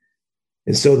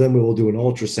 And so then we will do an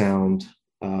ultrasound.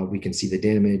 We can see the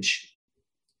damage.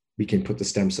 We can put the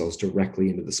stem cells directly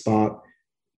into the spot,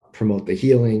 promote the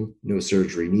healing, no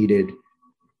surgery needed,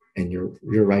 and you're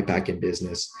right back in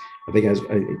business. I think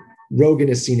Rogan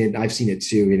has seen it, and I've seen it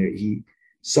too. He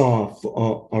saw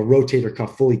a rotator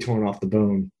cuff fully torn off the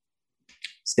bone,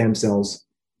 stem cells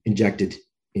injected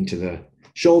into the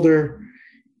shoulder,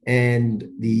 and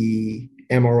the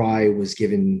MRI was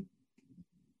given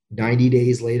 90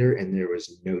 days later, and there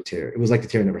was no tear. It was like the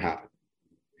tear never happened.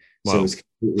 Wow. So it was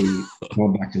completely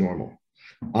gone back to normal.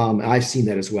 I've seen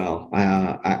that as well.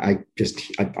 I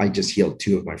just healed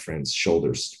two of my friends'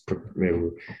 shoulders.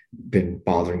 Been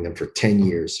bothering them for 10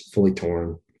 years, fully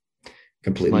torn,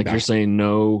 completely. Like, you're saying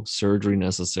no surgery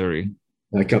necessary.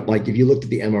 Like if you looked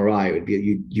at the MRI, it would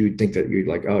be you'd think that you'd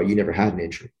like, oh, you never had an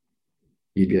injury.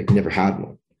 You'd be like, you never had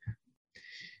one.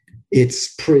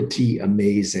 It's pretty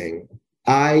amazing.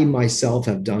 I myself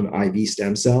have done IV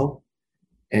stem cell.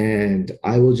 And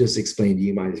I will just explain to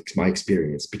you my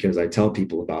experience, because I tell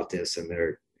people about this and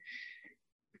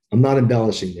I'm not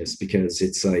embellishing this, because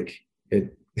it's like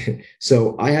it.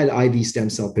 So I had IV stem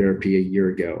cell therapy a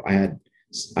year ago. I had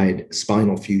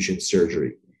spinal fusion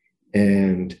surgery,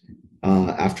 and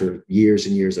after years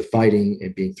and years of fighting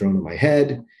and being thrown on my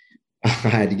head, I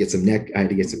had to get some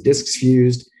discs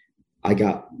fused. I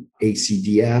got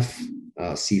ACDF,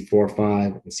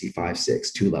 C4-5 and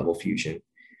C5-6 2-level fusion.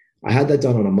 I had that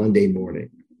done on a Monday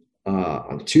morning.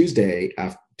 On Tuesday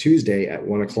at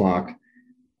 1:00,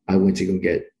 I went to go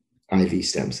get IV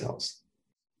stem cells.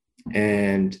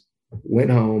 And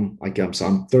went home.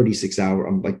 I'm 36 hours.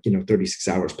 I'm 36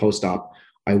 hours post-op.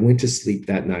 I went to sleep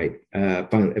that night.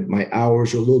 My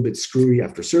hours were a little bit screwy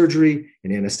after surgery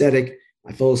and anesthetic.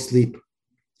 I fell asleep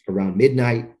around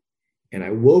midnight, and I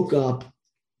woke up.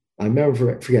 I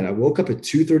woke up at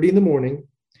 2:30 in the morning,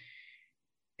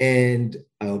 and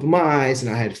I opened my eyes,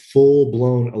 and I had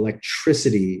full-blown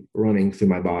electricity running through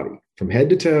my body from head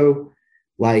to toe,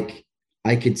 like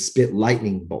I could spit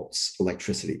lightning bolts,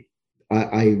 electricity.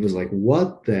 I was like,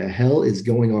 what the hell is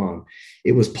going on?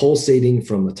 It was pulsating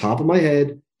from the top of my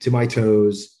head to my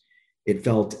toes. It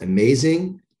felt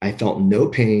amazing. I felt no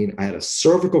pain. I had a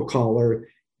cervical collar,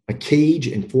 a cage,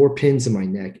 and 4 pins in my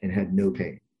neck, and had no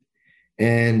pain.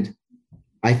 And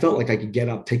I felt like I could get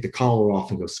up, take the collar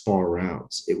off, and go spar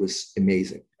rounds. It was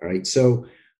amazing. All right. So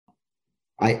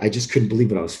I just couldn't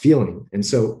believe what I was feeling. And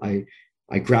so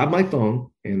I grabbed my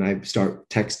phone and I start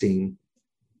texting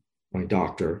my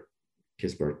doctor,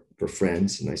 because we're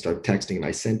friends. And I started texting, and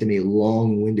I sent him a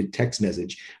long-winded text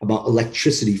message about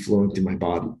electricity flowing through my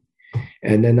body.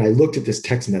 And then I looked at this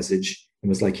text message and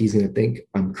was like, he's going to think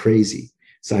I'm crazy.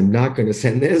 So I'm not going to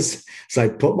send this. So I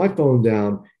put my phone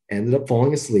down, ended up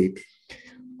falling asleep,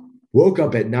 woke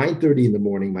up at 9:30 in the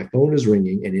morning. My phone is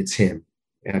ringing, and it's him.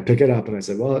 And I pick it up, and I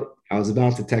said, well, I was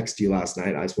about to text you last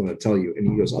night. I just want to tell you. And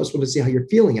he goes, I just want to see how you're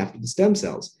feeling after the stem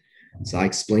cells. So I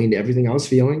explained everything I was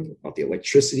feeling about the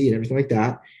electricity and everything like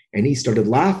that. And he started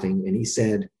laughing, and he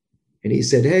said,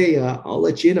 hey, I'll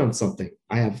let you in on something.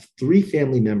 I have 3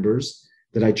 family members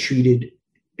that I treated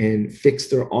and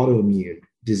fixed their autoimmune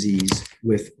disease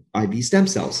with IV stem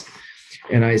cells.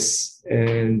 And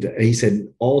he said,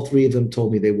 all 3 of them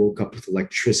told me they woke up with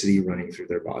electricity running through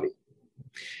their body.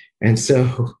 And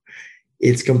so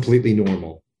it's completely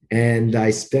normal. And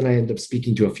I ended up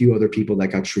speaking to a few other people that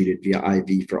got treated via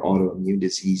IV for autoimmune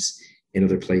disease in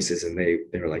other places. And they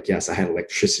were like, yes, I had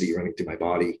electricity running through my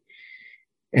body.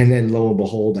 And then lo and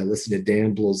behold, I listened to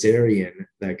Dan Blazarian,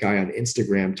 that guy on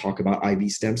Instagram, talk about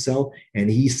IV stem cell. And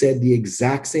he said the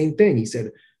exact same thing. He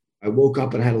said, I woke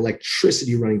up and had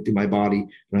electricity running through my body.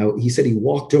 And he said he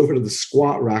walked over to the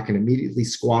squat rack and immediately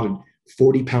squatted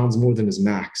 40 pounds more than his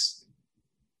max.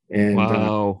 And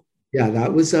wow. Yeah,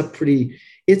 that was I've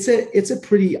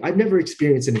never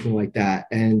experienced anything like that.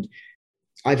 And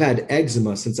I've had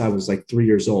eczema since I was like 3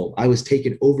 years old. I was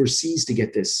taken overseas to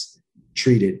get this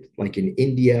treated, like in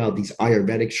India, these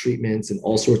Ayurvedic treatments and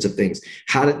all sorts of things.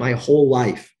 Had it my whole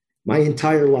life, my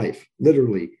entire life,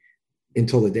 literally,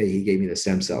 until the day he gave me the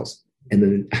stem cells. And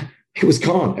then it was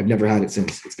gone. I've never had it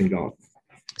since. It's been gone.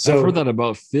 So I've heard that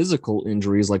about physical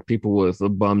injuries, like people with a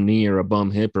bum knee or a bum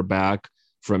hip or back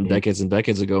from decades and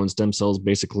decades ago, and stem cells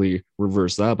basically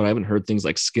reverse that. But I haven't heard things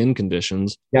like skin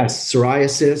conditions. Yes,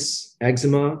 psoriasis,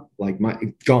 eczema,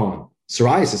 gone.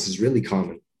 Psoriasis is really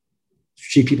common.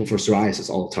 See people for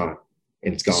psoriasis all the time,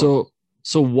 and it's gone.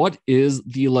 So what is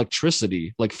the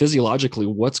electricity? Like physiologically,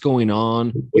 what's going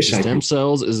on with the stem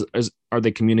cells? Are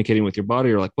they communicating with your body,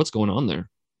 or like what's going on there?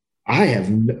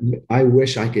 I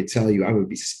wish I could tell you. I would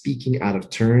be speaking out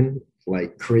of turn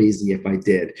like crazy if I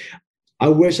did. I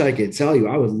wish I could tell you.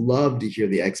 I would love to hear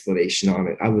the explanation on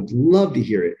it. I would love to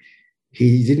hear it.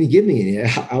 He didn't give me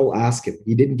any. I'll ask him.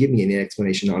 He didn't give me any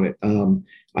explanation on it.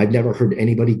 I've never heard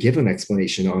anybody give an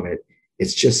explanation on it.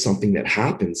 It's just something that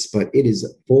happens, but it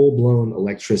is full-blown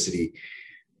electricity.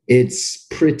 It's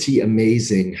pretty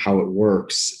amazing how it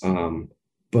works.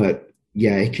 But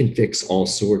yeah, it can fix all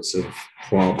sorts of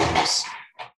problems.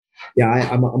 Yeah,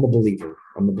 I'm a believer.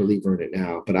 I'm a believer in it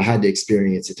now, but I had to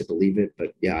experience it to believe it.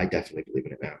 But yeah, I definitely believe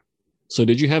in it now. So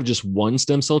did you have just one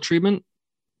stem cell treatment?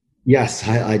 Yes,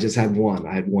 I just had one.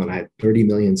 I had 30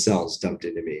 million cells dumped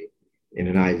into me in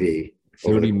an IV.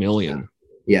 30 million.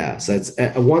 Yeah, so it's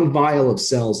one vial of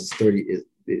cells is 30.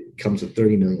 It comes with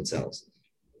 30 million cells.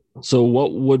 So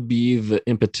what would be the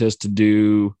impetus to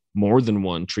do more than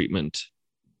one treatment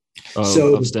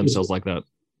of stem cells like that?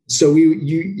 So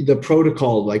the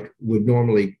protocol would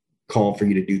normally call for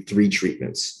you to do 3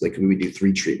 treatments. Like we would do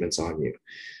 3 treatments on you.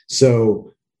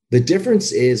 So the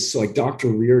difference is, like Dr.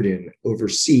 Reardon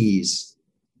overseas,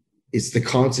 it's the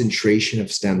concentration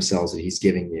of stem cells that he's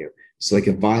giving you. So like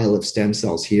a vial of stem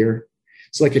cells here.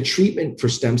 So like a treatment for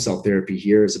stem cell therapy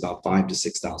here is about $5,000 to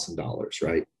 $6,000,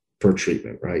 right? Per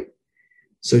treatment, right?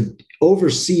 So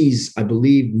overseas, I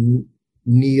believe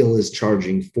Neil is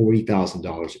charging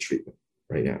 $40,000 a treatment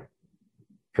right now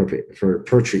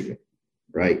per treatment,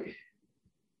 right?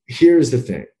 Here's the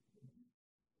thing.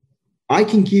 I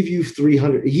can give you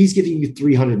 300, he's giving you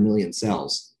 300 million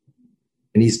cells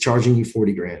and he's charging you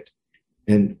 40 grand.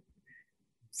 And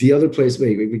the other place,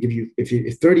 we give you,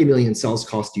 if 30 million cells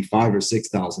cost you $5,000 or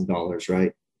 $6,000,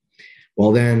 right?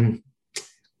 Well, then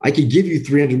I could give you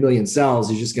 300 million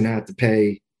cells. You're just going to have to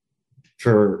pay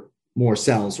for more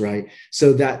cells, right?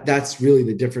 So that's really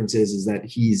the difference is that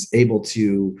he's able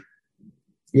to,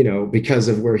 because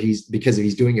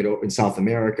he's doing it in South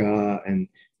America,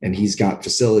 and he's got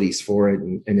facilities for it,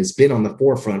 and has been on the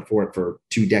forefront for it for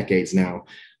 2 decades now.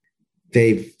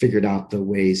 They've figured out the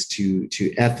ways to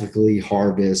ethically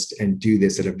harvest and do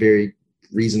this at a very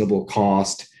reasonable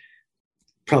cost.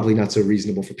 Probably not so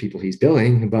reasonable for people he's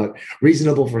billing, but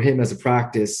reasonable for him as a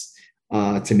practice,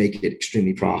 to make it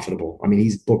extremely profitable. I mean,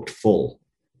 he's booked full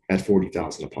at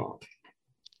 40,000 a pop.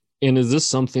 And is this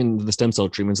something, the stem cell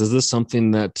treatments, is this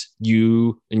something that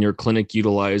you and your clinic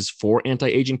utilize for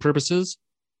anti-aging purposes?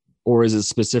 Or is it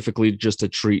specifically just to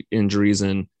treat injuries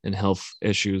and health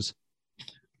issues?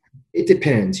 It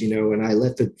depends, and I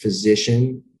let the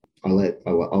physician, I'll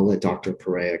let Dr.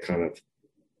 Perea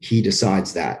he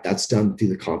decides that. That's done through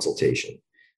the consultation.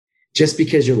 Just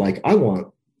because you're like, I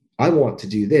want to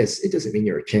do this, it doesn't mean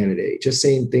you're a candidate. Just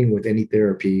same thing with any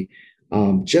therapy.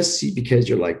 Because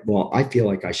you're like, well, I feel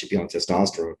like I should be on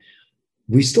testosterone.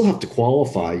 We still have to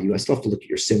qualify you. I still have to look at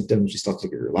your symptoms. We still have to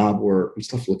look at your lab work. We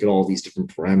still have to look at all these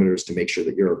different parameters to make sure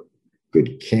that you're a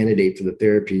good candidate for the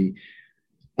therapy.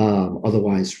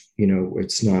 Otherwise,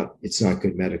 it's not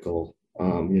good medical.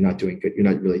 You're not doing good.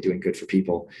 You're not really doing good for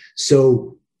people.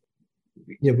 So,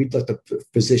 we'd let the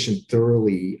physician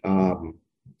thoroughly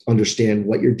understand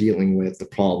what you're dealing with, the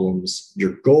problems,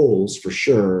 your goals for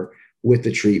sure with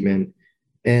the treatment,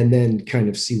 and then kind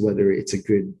of see whether it's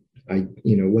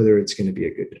whether it's going to be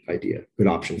a good idea, good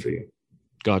option for you.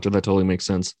 Gotcha. That totally makes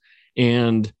sense.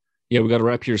 And yeah, we got to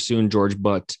wrap here soon, George,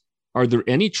 but are there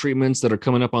any treatments that are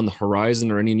coming up on the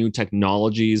horizon or any new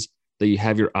technologies that you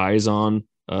have your eyes on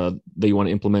that you want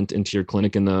to implement into your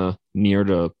clinic in the near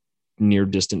to near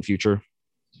distant future?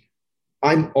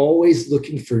 I'm always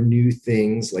looking for new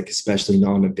things, like especially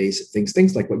non-invasive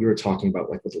things like what you were talking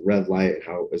about, like with the red light and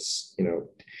how it was,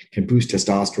 can boost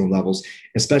testosterone levels,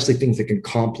 especially things that can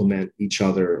complement each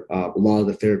other. A lot of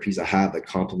the therapies I have that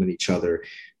complement each other,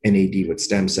 NAD with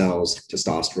stem cells,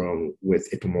 testosterone with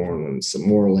ipamorelin,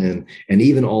 samorelin, and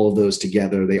even all of those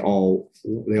together, they all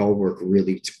work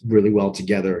really, really well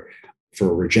together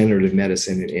for regenerative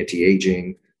medicine and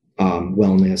anti-aging,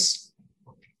 wellness.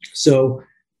 So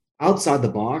outside the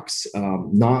box,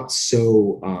 not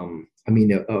so.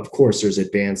 Of course, there's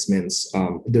advancements.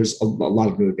 There's a lot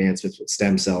of new advancements with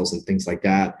stem cells and things like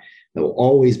that we'll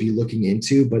always be looking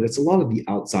into, but it's a lot of the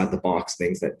outside the box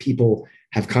things that people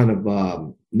have kind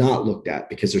of not looked at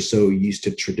because they're so used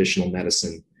to traditional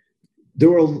medicine.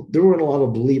 There weren't a lot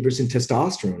of believers in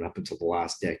testosterone up until the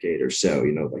last decade or so,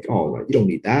 like, oh, you don't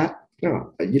need that.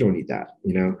 No, you don't need that.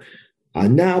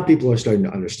 Now people are starting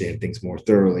to understand things more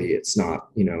thoroughly. It's not,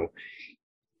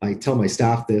 I tell my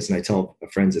staff this, and I tell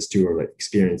friends this too, or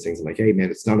experience things. I'm like, hey man,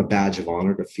 it's not a badge of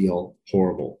honor to feel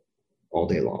horrible all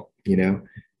day long.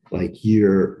 Like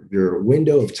your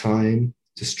window of time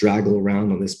to straggle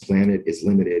around on this planet is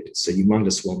limited. So you might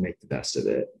as well make the best of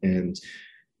it. And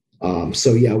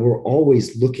so yeah, we're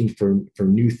always looking for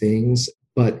new things,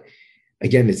 but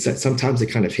again, it's sometimes it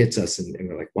kind of hits us and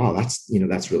we're like, wow,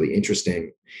 that's really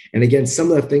interesting. And again,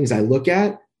 some of the things I look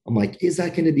at, I'm like, is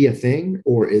that going to be a thing?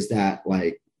 Or is that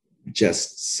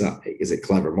is it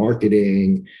clever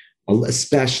marketing?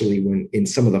 Especially when in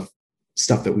some of the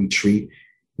stuff that we treat,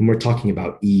 when we're talking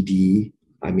about ED,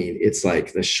 it's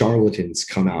like the charlatans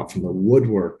come out from the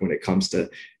woodwork when it comes to,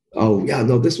 oh yeah,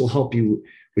 no, this will help you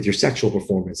with your sexual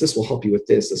performance. This will help you with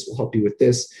this. This will help you with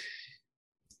this.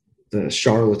 The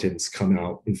charlatans come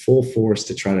out in full force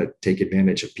to try to take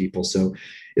advantage of people. So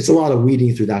it's a lot of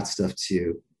weeding through that stuff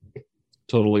too.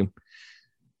 Totally.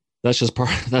 That's just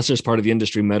part of the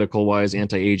industry, medical wise,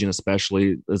 anti-aging,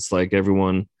 especially. It's like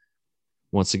everyone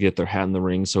wants to get their hat in the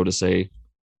ring, so to say.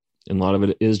 And a lot of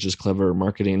it is just clever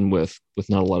marketing with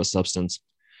not a lot of substance.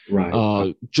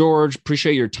 Right. George,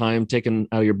 appreciate your time taken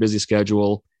out of your busy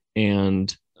schedule,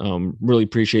 and really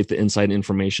appreciate the insight and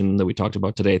information that we talked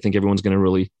about today. I think everyone's going to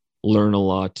really learn a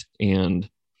lot, and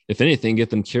if anything,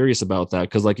 get them curious about that.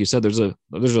 Because like you said, there's a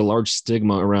large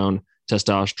stigma around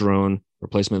testosterone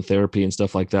replacement therapy and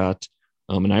stuff like that.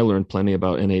 And I learned plenty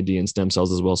about NAD and stem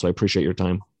cells as well. So I appreciate your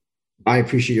time. I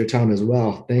appreciate your time as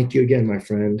well. Thank you again, my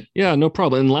friend. Yeah, no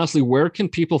problem. And lastly, where can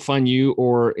people find you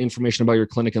or information about your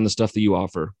clinic and the stuff that you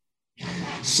offer?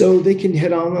 So they can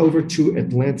head on over to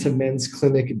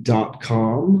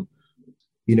atlantamensclinic.com.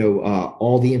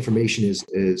 All the information is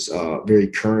very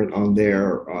current on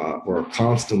there. We're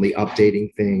constantly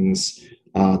updating things.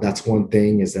 That's one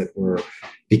thing, is that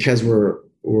because we're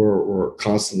we're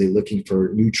constantly looking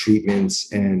for new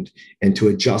treatments and to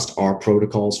adjust our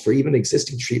protocols for even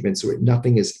existing treatments, so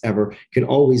nothing is ever, can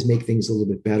always make things a little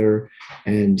bit better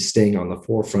and staying on the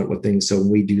forefront with things. So when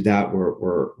we do that,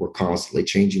 we're constantly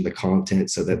changing the content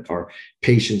so that our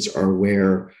patients are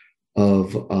aware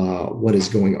of what is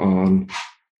going on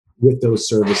with those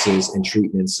services and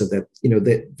treatments, so that,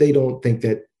 that they don't think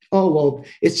that, oh, well,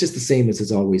 it's just the same as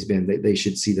it's always been. They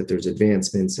should see that there's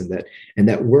advancements and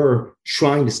that we're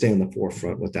trying to stay on the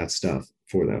forefront with that stuff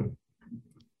for them.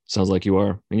 Sounds like you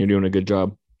are, and you're doing a good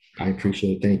job. I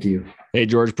appreciate it. Thank you. Hey,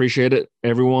 George, appreciate it.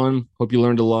 Everyone, hope you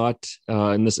learned a lot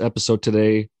in this episode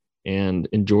today, and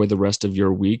enjoy the rest of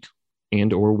your week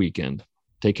and or weekend.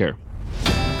 Take care.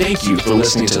 Thank you for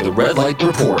listening to the Red Light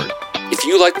Report. If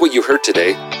you like what you heard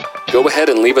today, go ahead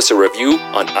and leave us a review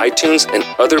on iTunes and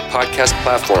other podcast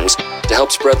platforms to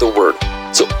help spread the word,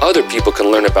 so other people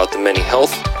can learn about the many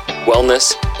health,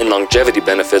 wellness, and longevity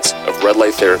benefits of red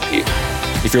light therapy.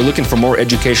 If you're looking for more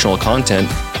educational content,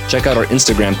 check out our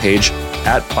Instagram page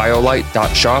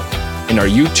 @biolight.shop and our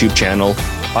YouTube channel,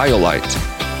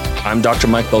 BioLight. I'm Dr.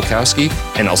 Mike Belkowski,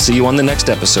 and I'll see you on the next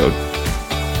episode.